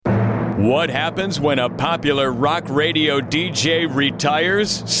What happens when a popular rock radio DJ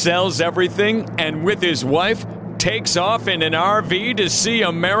retires, sells everything, and with his wife takes off in an RV to see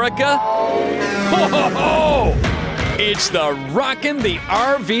America? Ho, ho, ho! It's the Rockin' the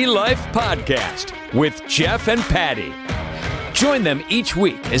RV Life podcast with Jeff and Patty. Join them each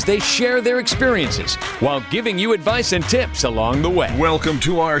week as they share their experiences while giving you advice and tips along the way. Welcome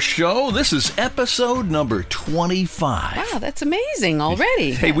to our show. This is episode number 25. Wow, that's amazing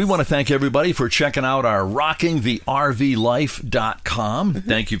already. Hey, we want to thank everybody for checking out our rockingthervlife.com.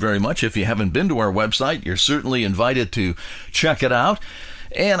 Thank you very much. If you haven't been to our website, you're certainly invited to check it out.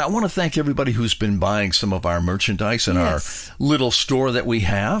 And I want to thank everybody who's been buying some of our merchandise in our little store that we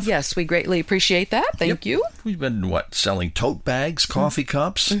have. Yes, we greatly appreciate that. Thank you. We've been, selling tote bags, coffee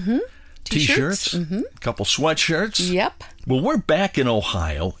cups, T-shirts, a couple sweatshirts. Yep. Well, we're back in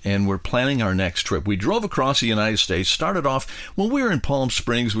Ohio, and we're planning our next trip. We drove across the United States, started off, when we were in Palm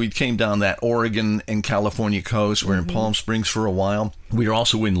Springs. We came down that Oregon and California coast. We're in Palm Springs for a while. We were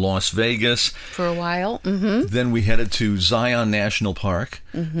also in Las Vegas. For a while. Then we headed to Zion National Park,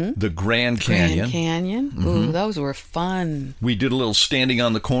 the Grand Canyon. Grand Canyon. Ooh, those were fun. We did a little standing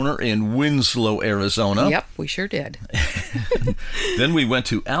on the corner in Winslow, Arizona. Yep, we sure did. Then we went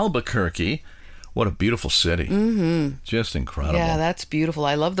to Albuquerque. What a beautiful city. Just incredible. Yeah, that's beautiful.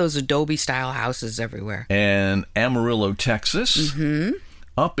 I love those Adobe-style houses everywhere. And Amarillo, Texas.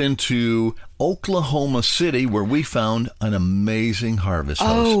 Up into Oklahoma City, where we found an amazing harvest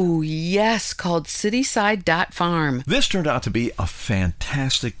house. Oh, yes, called Cityside.Farm. This turned out to be a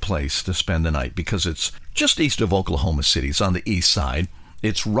fantastic place to spend the night because it's just east of Oklahoma City. It's on the east side.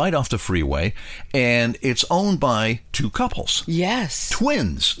 It's right off the freeway, and it's owned by two couples. Yes.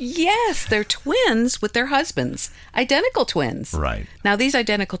 Twins. Yes, they're twins with their husbands. Identical twins. Right. Now, these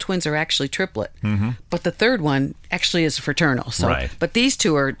identical twins are actually triplet, but the third one actually is fraternal. So, Right. But these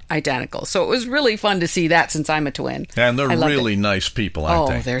two are identical. So it was really fun to see that since I'm a twin. And they're I loved really it. nice people, aren't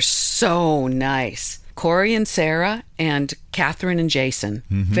they? Oh, they're so nice. Corey and Sarah and Catherine and Jason.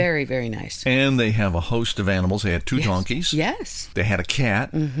 Very, very nice. And they have a host of animals. They had two donkeys. Yes. They had a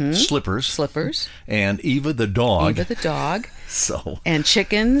cat, Slippers, and Eva the dog. Eva the dog. So. And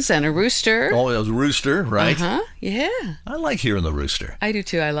chickens and a rooster. Oh, it was a rooster, right? Yeah. I like hearing the rooster. I do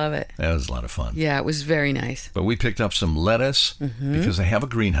too. I love it. That was a lot of fun. Yeah, it was very nice. But we picked up some lettuce because they have a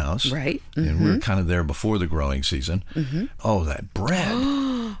greenhouse. Right. And we were kind of there before the growing season. Oh, that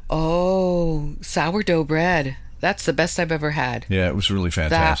bread. Oh, sourdough bread. That's the best I've ever had. Yeah, it was really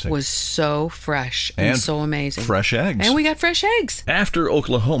fantastic. That was so fresh and so amazing. Fresh eggs. And we got fresh eggs. After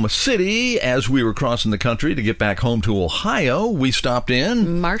Oklahoma City, as we were crossing the country to get back home to Ohio, we stopped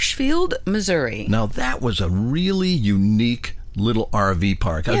in Marshfield, Missouri. Now, that was a really unique little RV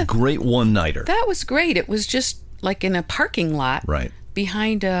park. A great one-nighter. That was great. It was just like in a parking lot. Right.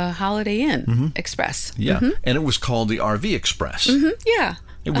 Behind a Holiday Inn Express. Yeah. And it was called the RV Express. Yeah.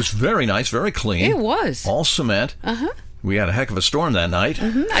 It was very nice, very clean. It was. All cement. We had a heck of a storm that night.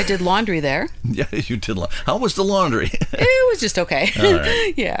 I did laundry there. Yeah, you did. How was the laundry? It was just okay. All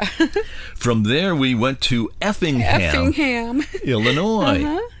right. Yeah. From there, we went to Effingham,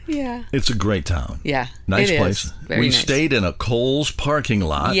 Illinois. Yeah. It's a great town. Yeah. Nice it place. Is. Very we nice. stayed in a Kohl's parking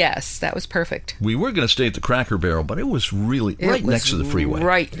lot. Yes, that was perfect. We were going to stay at the Cracker Barrel, but it was really next to the freeway.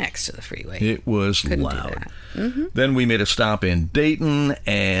 Right next to the freeway. It was Couldn't loud. do that. Then we made a stop in Dayton,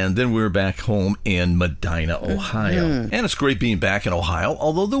 and then we were back home in Medina, Ohio. And it's great being back in Ohio,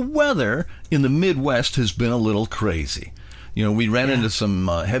 although the weather in the Midwest has been a little crazy. You know, we ran into some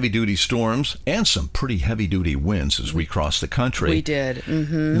heavy-duty storms and some pretty heavy-duty winds as we crossed the country. We did.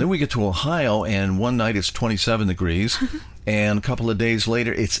 And then we get to Ohio, and one night it's 27 degrees, and a couple of days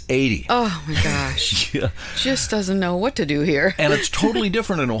later it's 80. Oh, my gosh. Yeah. Just doesn't know what to do here. And it's totally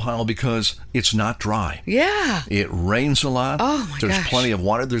different in Ohio because it's not dry. Yeah. It rains a lot. Oh, my There's gosh. plenty of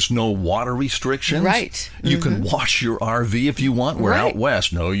water. There's no water restrictions. Right. You can wash your RV if you want. We're out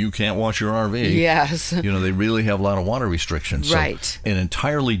west. No, you can't wash your RV. Yes. You know, they really have a lot of water restrictions. So Right. an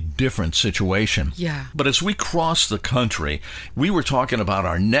entirely different situation. Yeah. But as we crossed the country, we were talking about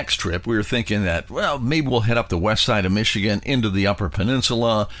our next trip. We were thinking that, well, maybe we'll head up the west side of Michigan into the Upper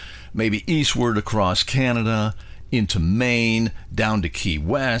Peninsula, maybe eastward across Canada, into Maine, down to Key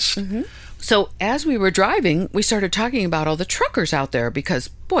West. So as we were driving, we started talking about all the truckers out there because,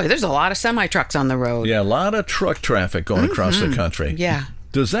 boy, there's a lot of semi-trucks on the road. Yeah, a lot of truck traffic going across the country. Yeah.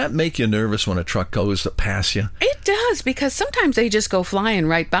 Does that make you nervous when a truck goes to pass you? It does, because sometimes they just go flying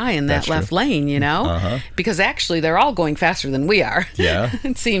right by in that That's left true. lane, you know? Because actually they're all going faster than we are. Yeah.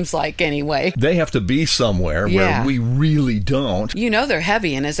 It seems like, anyway. They have to be somewhere where we really don't. You know they're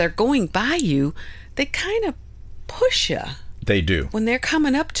heavy, and as they're going by you, they kind of push you. They do. When they're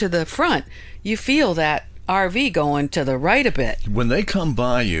coming up to the front, you feel that RV going to the right a bit. When they come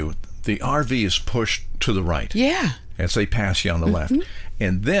by you, the RV is pushed to the right. Yeah. As they pass you on the left.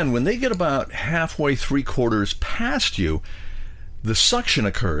 And then when they get about halfway, 3/4 past you, the suction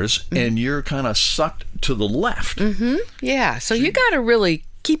occurs and you're kind of sucked to the left. Yeah. So you got to really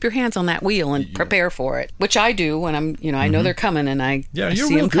keep your hands on that wheel and prepare for it, which I do when I'm, I know they're coming and I Yeah, see you're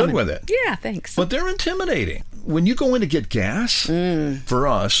them real good coming. with it. Yeah, thanks. But they're intimidating. When you go in to get gas, for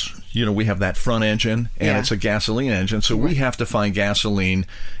us, we have that front engine and it's a gasoline engine, so we have to find gasoline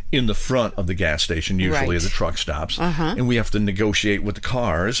in the front of the gas station, usually at the truck stops, and we have to negotiate with the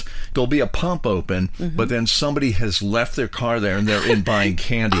cars. There'll be a pump open, but then somebody has left their car there and they're in buying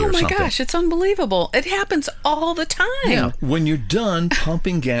candy or something. Oh my gosh, it's unbelievable. It happens all the time. Yeah, when you're done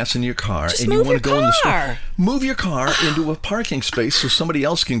pumping gas in your car Just and you move want to your go in the store, car. move your car into a parking space so somebody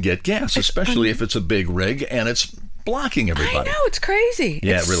else can get gas, especially if it's a big rig and it's blocking everybody. I know, it's crazy.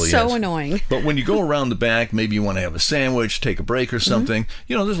 Yeah, it's it really is. so annoying. But when you go around the back, maybe you want to have a sandwich, take a break or something.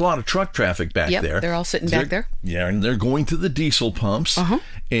 There's a lot of truck traffic back there. They're all sitting back there. Yeah, and they're going to the diesel pumps,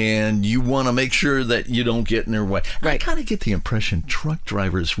 and you want to make sure that you don't get in their way. I kind of get the impression truck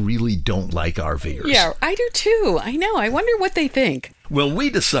drivers really don't like RVers. Yeah, I do too. I know. I wonder what they think. Well,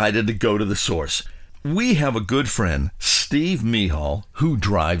 we decided to go to the source. We have a good friend, Steve Mihal, who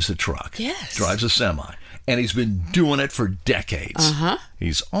drives a truck. Yes. Drives a semi. And he's been doing it for decades.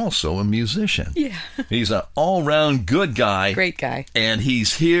 He's also a musician. Yeah. He's an all-round good guy. Great guy. And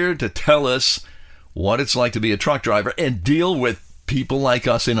he's here to tell us what it's like to be a truck driver and deal with people like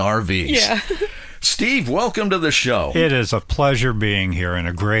us in RVs. Yeah. Steve, welcome to the show. It is a pleasure being here and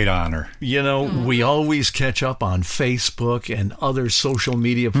a great honor. We always catch up on Facebook and other social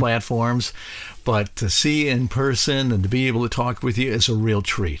media platforms, but to see you in person and to be able to talk with you is a real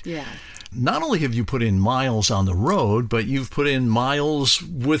treat. Yeah. Not only have you put in miles on the road, but you've put in miles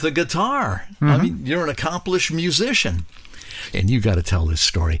with a guitar. I mean, you're an accomplished musician. And you got to tell this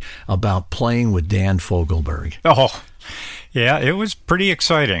story about playing with Dan Fogelberg. Oh, yeah, it was pretty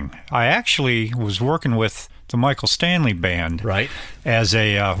exciting. I actually was working with the Michael Stanley Band as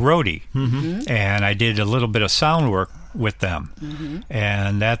a roadie, and I did a little bit of sound work with them.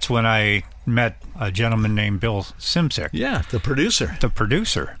 And that's when I met a gentleman named Bill Simsick. Yeah, the producer. The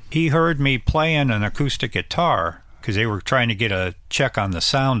producer. He heard me playing an acoustic guitar because they were trying to get a check on the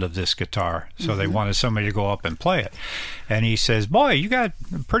sound of this guitar, so they wanted somebody to go up and play it. And he says, "Boy, you got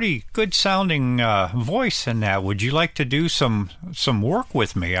a pretty good sounding voice in that. Would you like to do some work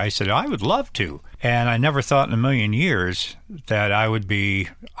with me?" I said, "I would love to." And I never thought in a million years that I would be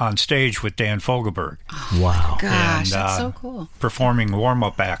on stage with Dan Fogelberg. Wow. Gosh, And, that's so cool. Performing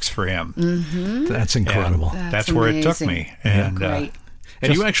warm-up acts for him. That's incredible. And that's where it took me. And Great.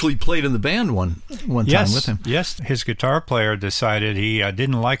 And you actually played in the band one time with him. Yes, his guitar player decided he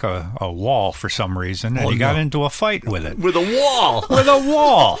didn't like a wall for some reason, and he got into a fight with it. With a wall. With a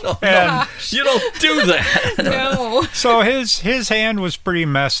wall. And You don't do that. No. so his hand was pretty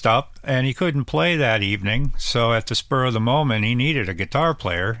messed up, and he couldn't play that evening. So at the spur of the moment, he needed a guitar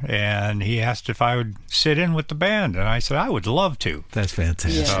player, and he asked if I would sit in with the band, and I said I would love to. That's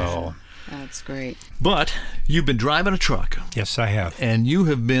fantastic. So That's great. But you've been driving a truck, yes, I have. and you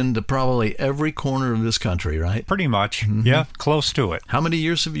have been to probably every corner of this country, right? Pretty much. Yeah, close to it. How many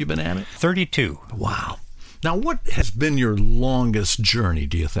years have you been at it? 32. Wow. Now, what has been your longest journey,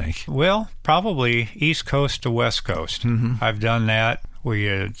 do you think? Well, probably East Coast to West Coast. I've done that. Where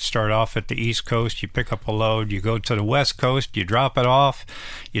you start off at the East Coast, you pick up a load, you go to the West Coast, you drop it off,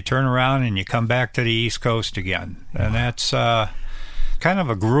 you turn around, and you come back to the East Coast again. And that's kind of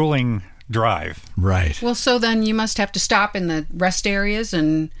a grueling drive. Right. Well, so then you must have to stop in the rest areas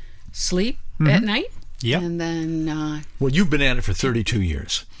and sleep at night? Yep. And then, Well, you've been at it for 32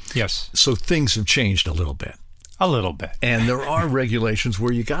 years, Yes, so things have changed a little bit. a little bit. And there are regulations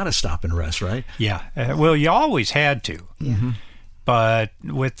where you got to stop and rest, right? Yeah. Well, you always had to. But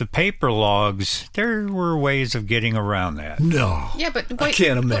with the paper logs, there were ways of getting around that. No. yeah, but I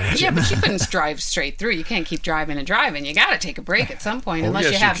can't imagine. Yeah, but you couldn't drive straight through. You can't keep driving and driving. You got to take a break at some point, unless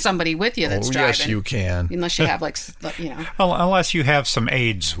yes, you you have can. somebody with you that's driving. Yes, you can. Unless you have, like, Unless you have some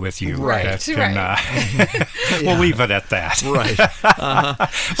aides with you. Right, that can, we'll leave it at that. Right.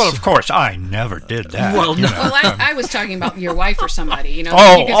 Well, of course, I never did that. Well, no. Well, I was talking about your wife or somebody,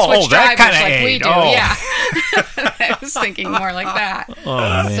 Oh, you can switch that drivers kind of like we aid. do. Oh. Yeah. I was thinking more like that. Oh,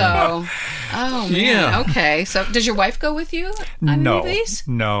 man. So, oh man. Yeah. Okay. So, does your wife go with you on any of these?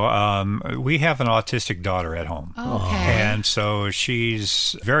 No. We have an autistic daughter at home. Okay. And so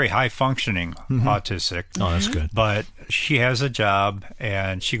she's very high functioning autistic. Oh, that's good. But she has a job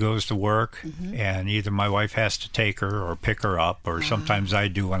and she goes to work, and either my wife has to take her or pick her up, or sometimes I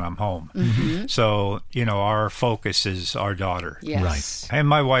do when I'm home. So, our focus is our daughter. Yes. And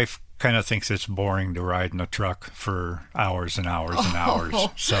my wife kind of thinks it's boring to ride in a truck for hours and hours and hours.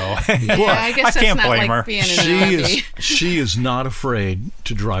 So Yeah, I guess that's can't not blame like her. being in an RV. She is not afraid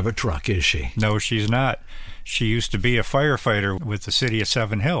to drive a truck, is she? No, she's not. She used to be a firefighter with the city of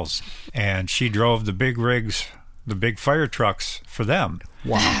Seven Hills, and she drove the big rigs, the big fire trucks for them.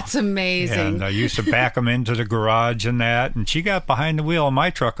 Wow. That's amazing. And I used to back them into the garage and that. And she got behind the wheel of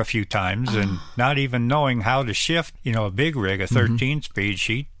my truck a few times, and not even knowing how to shift, a big rig, a 13-speed,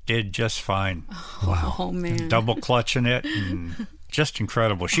 she did just fine. Wow. Oh man. Double clutching it, and just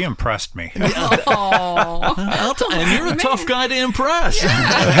incredible. She impressed me. Oh. And you're a tough guy to impress.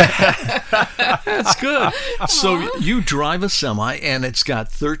 That's good. So you drive a semi, and it's got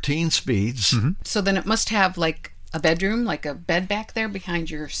 13 speeds. So then it must have like a bedroom, like a bed back there behind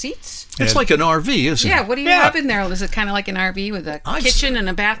your seats. It's like an RV, isn't it? Yeah. What do you have in there? Is it kind of like an RV with a kitchen and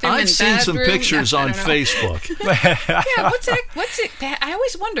a bathroom I've and seen some bedroom? pictures I on don't know. Facebook. Yeah. What's it? I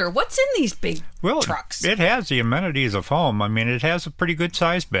always wonder what's in these big trucks. It has the amenities of home. I mean, it has a pretty good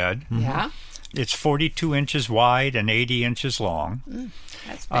sized bed. Yeah. It's 42 inches wide and 80 inches long,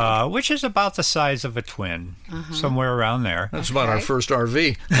 That's big. which is about the size of a twin, somewhere around there. That's about our first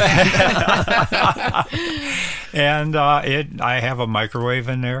RV. And I have a microwave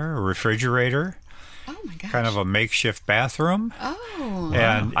in there, a refrigerator, Oh my gosh. kind of a makeshift bathroom. Oh.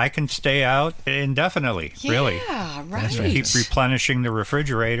 And I can stay out indefinitely, really. Yeah, right. Keep replenishing the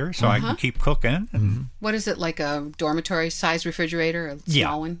refrigerator so I can keep cooking. And What is it, like a dormitory size refrigerator, a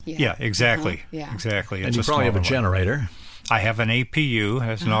small one? Yeah, exactly. Yeah. Exactly. And It's you probably have a smaller one. generator. I have an APU,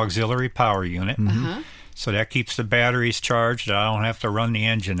 has an auxiliary power unit. So that keeps the batteries charged. I don't have to run the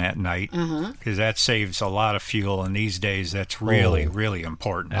engine at night because that saves a lot of fuel. And these days, that's really, really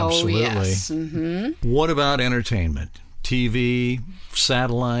important. Absolutely. Oh, yes. Mm-hmm. What about entertainment? TV,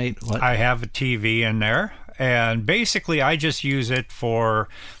 satellite? What? I have a TV in there. And basically, I just use it for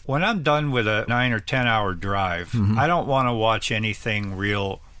when I'm done with a 9 or 10 hour drive. I don't want to watch anything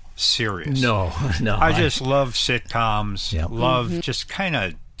real serious. No. I just love sitcoms, Yep. love just kind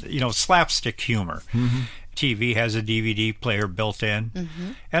of, slapstick humor. TV has a DVD player built in,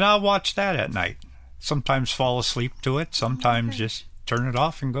 and I'll watch that at night. Sometimes fall asleep to it, sometimes just turn it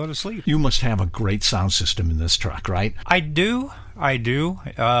off and go to sleep. You must have a great sound system in this truck, right? I do.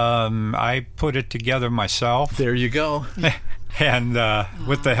 I put it together myself. There you go. And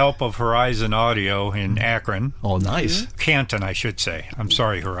with the help of Horizon Audio in Akron, Oh, nice. Canton, I should say. I'm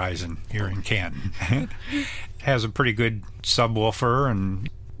sorry, Horizon, here in Canton. Has a pretty good subwoofer, and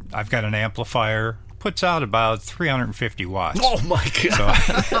I've got an amplifier. Puts out about 350 watts. Oh, my God.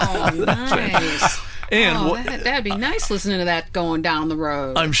 Oh, nice. And That'd be nice listening to that going down the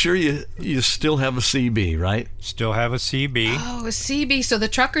road. I'm sure you still have a CB, right? Still have a CB. Oh, a CB. So the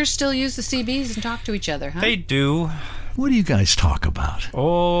truckers still use the CBs and talk to each other, huh? They do. What do you guys talk about?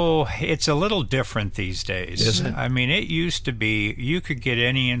 Oh, it's a little different these days. Is it? I mean, it used to be you could get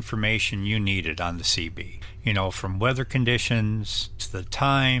any information you needed on the CB. From weather conditions to the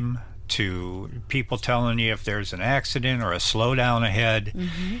time to people telling you if there's an accident or a slowdown ahead.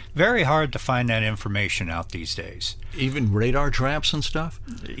 Very hard to find that information out these days. Even radar traps and stuff?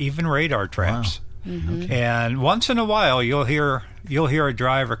 Even radar traps. And once in a while, you'll hear a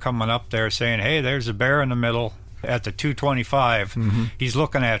driver coming up there saying, "Hey, there's a bear in the middle at the 225. He's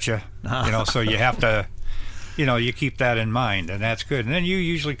looking at you." So you have to, you keep that in mind, and that's good. And then you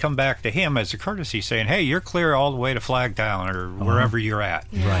usually come back to him as a courtesy, saying, "Hey, you're clear all the way to Flagtown or wherever you're at."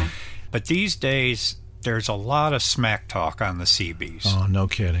 Right. But these days, there's a lot of smack talk on the CBs. Oh, no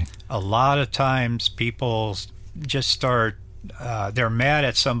kidding. A lot of times, people just start. They're mad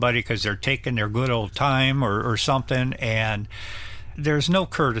at somebody because they're taking their good old time or something, and there's no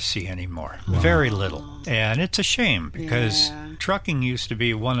courtesy anymore. Very little. And it's a shame because trucking used to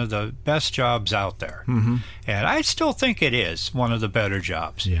be one of the best jobs out there. And I still think it is one of the better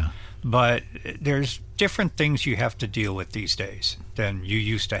jobs. Yeah. But there's different things you have to deal with these days than you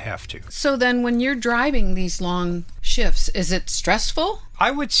used to have to. So then when you're driving these long shifts, is it stressful? I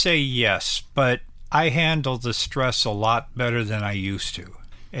would say yes, but I handle the stress a lot better than I used to.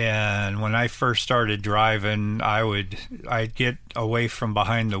 And when I first started driving, I'd get away from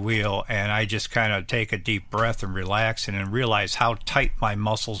behind the wheel and I just kind of take a deep breath and relax and realize how tight my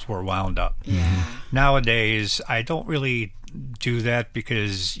muscles were wound up. Nowadays, I don't really do that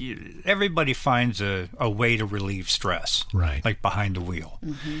because everybody finds a way to relieve stress, Right. like behind the wheel.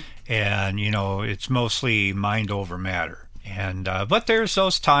 And, it's mostly mind over matter. And but there's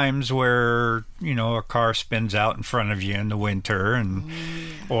those times where a car spins out in front of you in the winter, and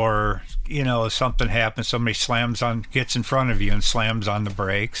or something happens, somebody gets in front of you and slams on the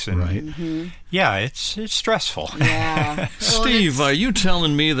brakes, and Right. yeah, it's stressful. Yeah. Steve, are you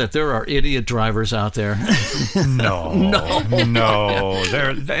telling me that there are idiot drivers out there? No.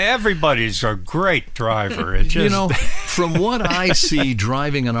 Everybody's a great driver. It just From what I see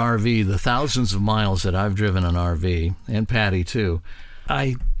driving an RV, the thousands of miles that I've driven an RV, and Patty too,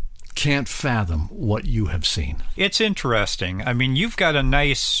 I can't fathom what you have seen. It's interesting. I mean, you've got a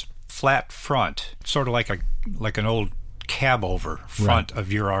nice flat front, sort of like an old cab over front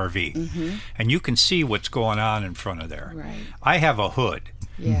of your RV, and you can see what's going on in front of there. Right. I have a hood.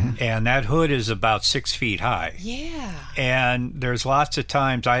 Yeah. And that hood is about 6 feet high. Yeah. And there's lots of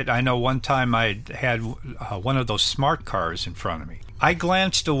times, I know one time I had one of those smart cars in front of me. I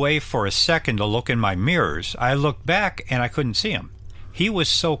glanced away for a second to look in my mirrors. I looked back and I couldn't see him. He was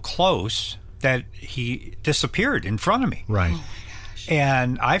so close that he disappeared in front of me. Right.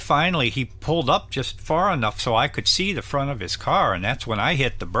 And he pulled up just far enough so I could see the front of his car, and that's when I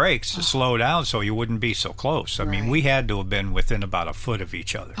hit the brakes to slow down so he wouldn't be so close. I mean, we had to have been within about a foot of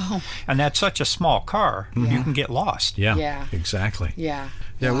each other. And that's such a small car, you can get lost. Yeah. Exactly. Yeah.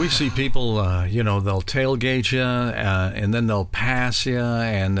 Yeah, we see people, they'll tailgate you, and then they'll pass you,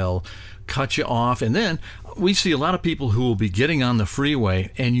 and they'll cut you off. And then we see a lot of people who will be getting on the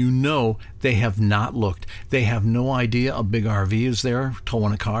freeway, and they have not looked. They have no idea a big RV is there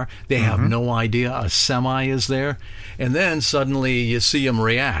towing a car. They have no idea a semi is there. And then suddenly you see them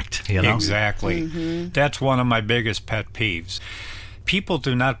react. Exactly. That's one of my biggest pet peeves. People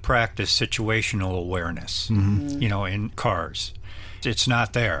do not practice situational awareness, in cars. It's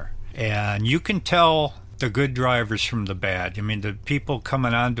not there. And you can tell the good drivers from the bad. I mean, the people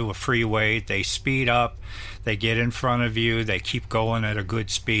coming onto a freeway, they speed up, they get in front of you, they keep going at a good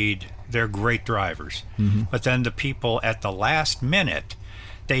speed. They're great drivers. But then the people at the last minute,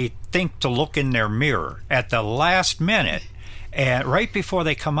 they think to look in their mirror at the last minute, and right before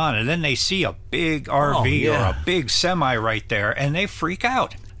they come on, and then they see a big RV or a big semi right there, and they freak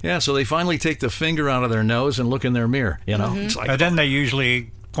out. Yeah, so they finally take the finger out of their nose and look in their mirror. It's like, And then they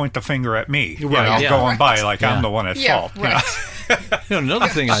usually point the finger at me, Right, yeah. going by like I'm the one at fault. Right. another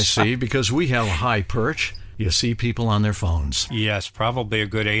thing I see, because we have a high perch, you see people on their phones. Yes, probably a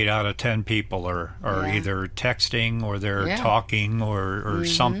good 8 out of 10 people are either texting or they're talking or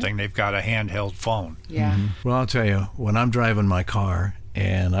something. They've got a handheld phone. Yeah. Well, I'll tell you, when I'm driving my car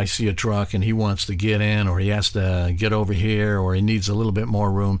and I see a truck and he wants to get in, or he has to get over here, or he needs a little bit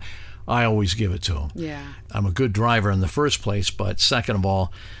more room, I always give it to him. Yeah. I'm a good driver in the first place, but second of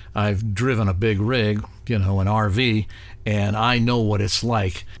all, I've driven a big rig, an RV, and I know what it's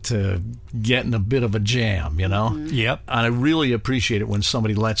like to get in a bit of a jam, Yep. And I really appreciate it when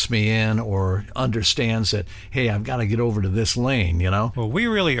somebody lets me in or understands that, hey, I've got to get over to this lane, Well, we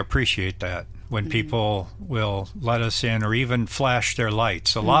really appreciate that when people will let us in or even flash their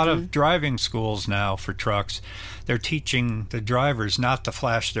lights. A lot of driving schools now for trucks, they're teaching the drivers not to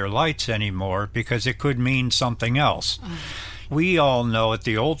flash their lights anymore because it could mean something else. We all know at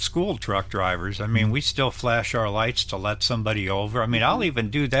the old school truck drivers, I mean, we still flash our lights to let somebody over. I mean, I'll even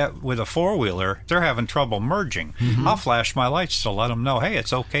do that with a four-wheeler. They're having trouble merging. I'll flash my lights to let them know, hey,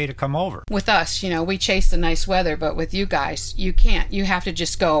 it's okay to come over. With us, we chase the nice weather, but with you guys, you can't. You have to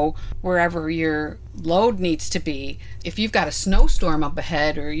just go wherever your load needs to be. If you've got a snowstorm up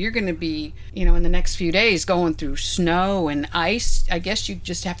ahead, or you're going to be, in the next few days going through snow and ice, I guess you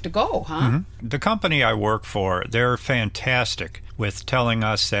just have to go, huh? The company I work for, they're fantastic with telling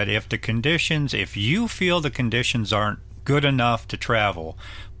us that if you feel the conditions aren't good enough to travel,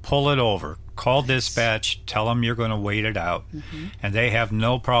 pull it over. Call dispatch, tell them you're going to wait it out. And they have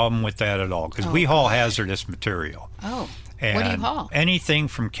no problem with that at all, because we haul hazardous material. Oh. And what do you haul? Anything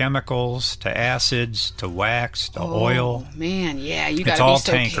from chemicals to acids to wax to oil. Oh, man, yeah, you got It's to be all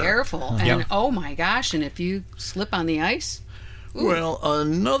so tanker. careful. And Yep. oh my gosh, and if you slip on the ice? Ooh. Well,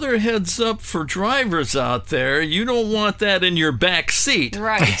 another heads up for drivers out there. You don't want that in your back seat.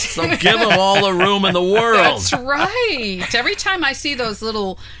 Right. So give them all the room in the world. That's right. Every time I see those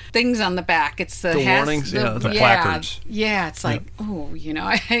little things on the back, it's the warnings, the placards. Yeah, it's like, I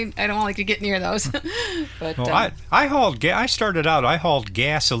don't like to get near those. But Well, I started out, I hauled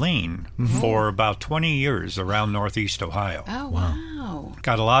gasoline for about 20 years around Northeast Ohio. oh wow.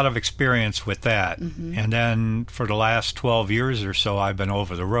 Got a lot of experience with that. And then for the last 12 years or so, I've been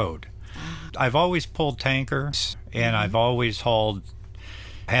over the road. I've always pulled tankers, and I've always hauled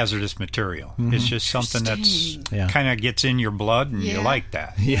hazardous material. It's just something that's kind of gets in your blood, and you like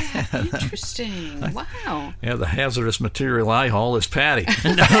that. Yeah. Interesting. Wow. Yeah, the hazardous material I haul is Patty.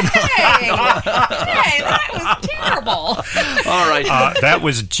 Hey, that was terrible. All right. That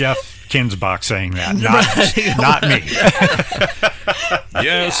was Jeff Kinsbach saying that, not me.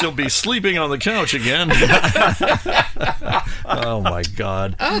 Yes, he'll be sleeping on the couch again. Oh, my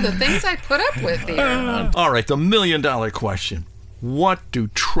God. Oh, the things I put up with here. All right, the $1 million question. What do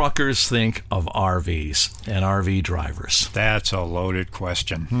truckers think of RVs and RV drivers? That's a loaded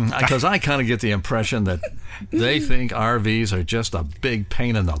question. Because I kind of get the impression that they think RVs are just a big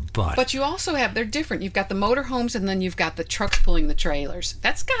pain in the butt. But you also have, they're different. You've got the motorhomes and then you've got the trucks pulling the trailers.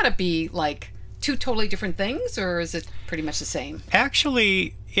 That's got to be like two totally different things, or is it pretty much the same?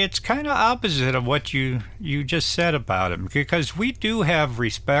 Actually, it's kind of opposite of what you just said about them, because we do have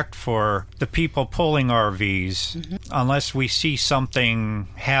respect for the people pulling RVs unless we see something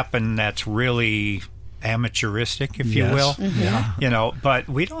happen that's really amateuristic, if you will. Yeah. You know, but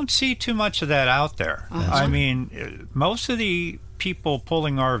we don't see too much of that out there. I mean, most of the people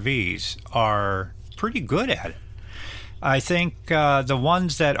pulling RVs are pretty good at it. I think the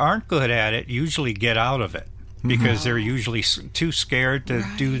ones that aren't good at it usually get out of it because they're usually too scared to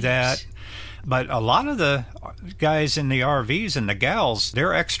do that. But a lot of the guys in the RVs and the gals,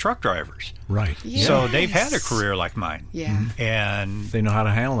 they're ex-truck drivers. Right. Yes. So they've had a career like mine. Yeah. And They know how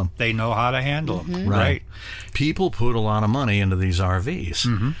to handle them. they know how to handle them. Right. People put a lot of money into these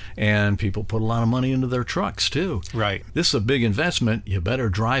RVs, and people put a lot of money into their trucks, too. Right. This is a big investment. You better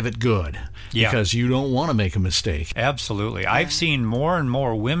drive it good because you don't want to make a mistake. Absolutely. I've seen more and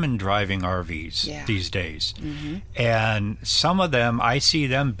more women driving RVs these days. And some of them, I see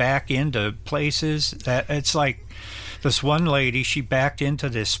them back into places that it's like this one lady, she backed into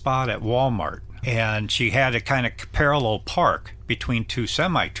this spot at Walmart, and she had a kind of parallel park between two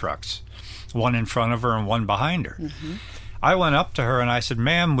semi-trucks, one in front of her and one behind her. I went up to her and I said,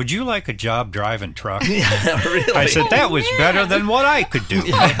 "Ma'am, would you like a job driving truck?" Yeah, really? I said, "That was better than what I could do."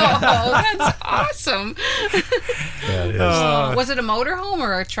 Oh, that's awesome. That is. Was it a motorhome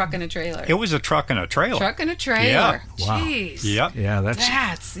or a truck and a trailer? It was a truck and a trailer. Truck and a trailer. Yeah. Wow. Jeez. Yep. Yeah,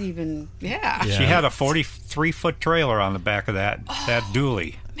 That's even, Yeah. She had a 43-foot trailer on the back of that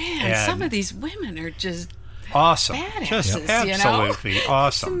dually. Man, And some of these women are just awesome. badasses, Just you know? absolutely It's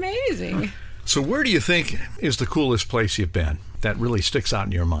awesome. amazing. So where do you think is the coolest place you've been that really sticks out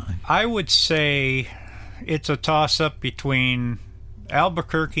in your mind? I would say it's a toss-up between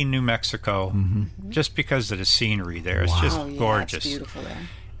Albuquerque, New Mexico, just because of the scenery there. It's just Oh, yeah, gorgeous. It's beautiful there.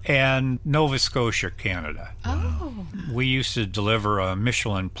 And Nova Scotia, Canada. Oh. We used to deliver a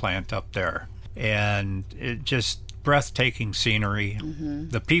Michelin plant up there, and it just breathtaking scenery.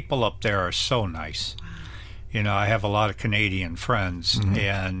 The people up there are so nice. You know, I have a lot of Canadian friends,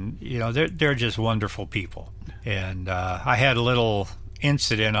 and you know they're just wonderful people. And I had a little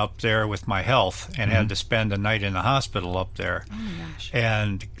incident up there with my health, and had to spend a night in the hospital up there. Oh my gosh.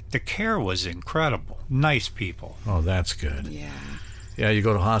 And the care was incredible. Nice people. Oh, that's good. Yeah. Yeah, you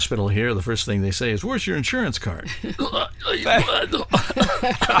go to hospital here, the first thing they say is, "Where's your insurance card?"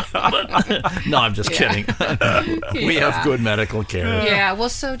 No, I'm just kidding. We have good medical care. Yeah. Well,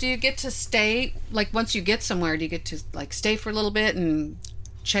 so do you get to stay, like once you get somewhere, do you get to like stay for a little bit and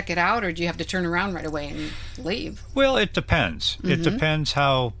check it out, or do you have to turn around right away and leave? Well, it depends. It depends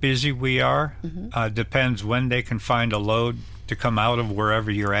how busy we are. Depends when they can find a load to come out of wherever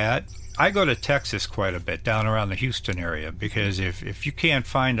you're at. I go to Texas quite a bit, down around the Houston area, because if you can't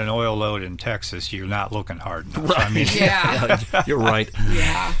find an oil load in Texas, you're not looking hard enough. Right. I mean, Yeah. You're right.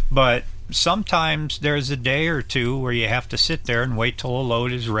 Yeah. but sometimes there's a day or two where you have to sit there and wait till a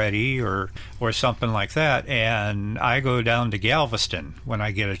load is ready or something like that. And I go down to Galveston when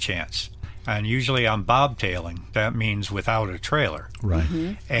I get a chance. And usually I'm bobtailing. That means without a trailer. Right.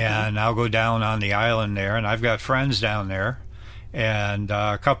 And I'll go down on the island there, and I've got friends down there. And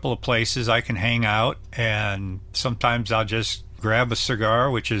a couple of places I can hang out, and sometimes I'll just grab a cigar,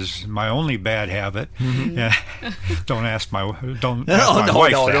 which is my only bad habit. Yeah. Don't ask my wife that. Oh,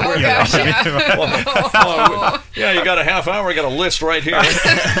 you know. gosh. Yeah, you got a half hour. I got a list right here.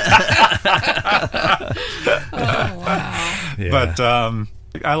 Oh, wow. Yeah. But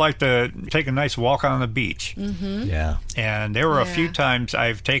I like to take a nice walk on the beach. Yeah. And there were a few times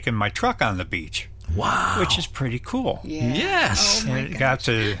I've taken my truck on the beach, Wow. which is pretty cool. Yeah. Yes. Oh, my And it got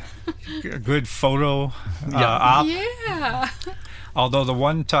a good photo gosh. op. Yeah. Although the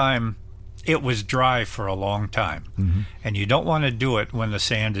one time it was dry for a long time, and you don't want to do it when the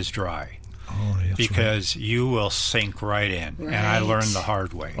sand is dry. Oh, yeah. because you will sink right in. And I Right. learned the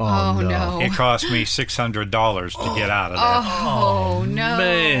hard way. Oh, no. It cost me $600 to get out of that. Oh, no.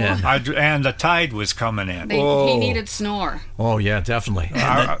 Man. And the tide was coming in. He needed snore. Oh, yeah, definitely.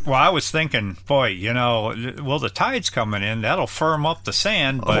 I was thinking, boy, the tide's coming in. That'll firm up the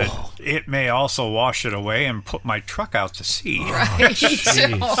sand, but it may also wash it away and put my truck out to sea. Right.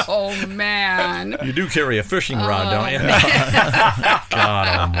 Oh, man. You do carry a fishing rod, don't you? God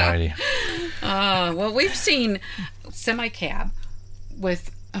almighty. Well, we've seen semi-cab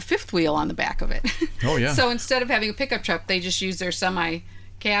with a fifth wheel on the back of it. Oh, yeah. So instead of having a pickup truck, they just use their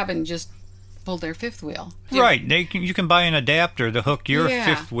semi-cab and just pull their fifth wheel. Right. You can buy an adapter to hook your Yeah.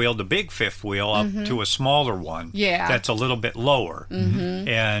 fifth wheel, the big fifth wheel, up to a smaller one. Yeah. That's a little bit lower. Mm-hmm.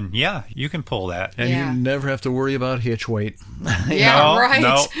 And, you can pull that. And Yeah. you never have to worry about hitch weight. Yeah, No, right.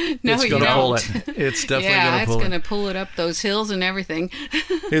 no. No, It's you going to don't. pull it. It's definitely Yeah, going to it's pull going it. to pull it up those hills and everything.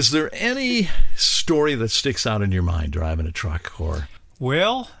 Is there any story that sticks out in your mind driving a truck? Or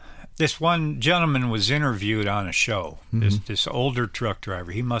Well, this one gentleman was interviewed on a show. This older truck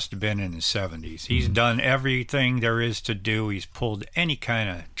driver. He must have been in his 70s. He's done everything there is to do. He's pulled any kind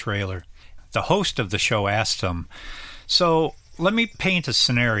of trailer. The host of the show asked him, so let me paint a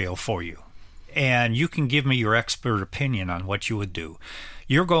scenario for you, and you can give me your expert opinion on what you would do.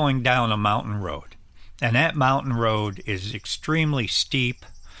 You're going down a mountain road, and that mountain road is extremely steep,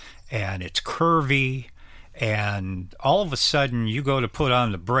 and it's curvy, and all of a sudden you go to put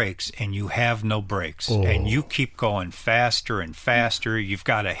on the brakes and you have no brakes, and you keep going faster and faster. You've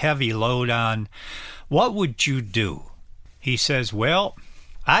got a heavy load on. What would you do? He says, well,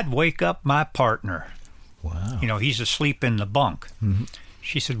 I'd wake up my partner. wow. He's asleep in the bunk.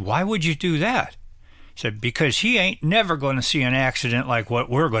 She said, why would you do that? He said, because he ain't never going to see an accident like what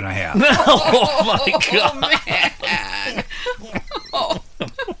we're going to have. Oh, my God. Man.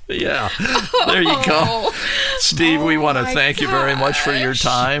 Yeah. There you go. Steve, we want to my thank you very much for your gosh.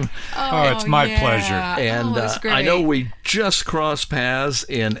 time. Oh, it's my pleasure. And that's great. I know we just crossed paths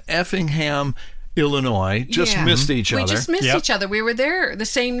in Effingham, Illinois. Just Yeah. missed each We other. just missed Yep. each other. We were there the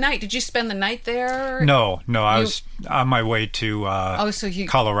same night. Did you spend the night there? No, I was on my way to so you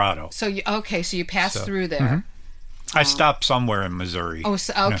Colorado. So you so you passed through there. I stopped somewhere in Missouri. Oh,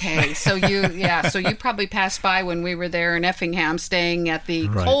 so, okay. So you probably passed by when we were there in Effingham, staying at the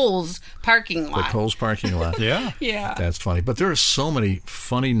Right. Kohl's parking The lot. Kohl's parking lot. Yeah. Yeah. That's funny. But there are so many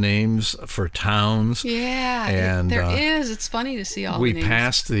funny names for towns. Yeah, And, there is. It's funny to see all We the names.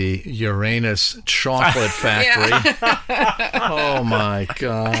 passed the Uranus chocolate factory. Oh, my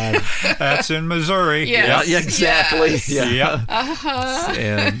God. That's in Missouri. Yes. Yeah, exactly. Yes. Yeah.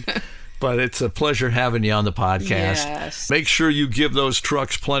 Yeah. But it's a pleasure having you on the podcast. Yes. Make sure you give those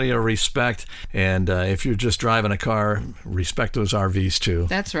trucks plenty of respect. And if you're just driving a car, respect those RVs too.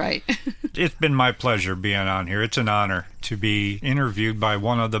 That's right. It's been my pleasure being on here. It's an honor to be interviewed by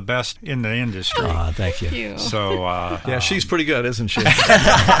one of the best in the industry. Thank you. You. So, Yeah, she's pretty good, isn't she?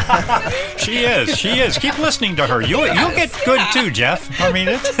 she is. Keep listening to her. You'll get good too, Jeff. I mean,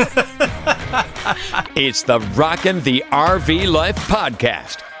 It's the Rockin' the RV Life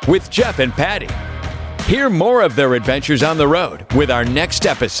podcast with Jeff and Patty. Hear more of their adventures on the road with our next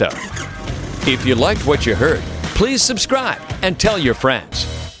episode. If you liked what you heard, please subscribe and tell your friends.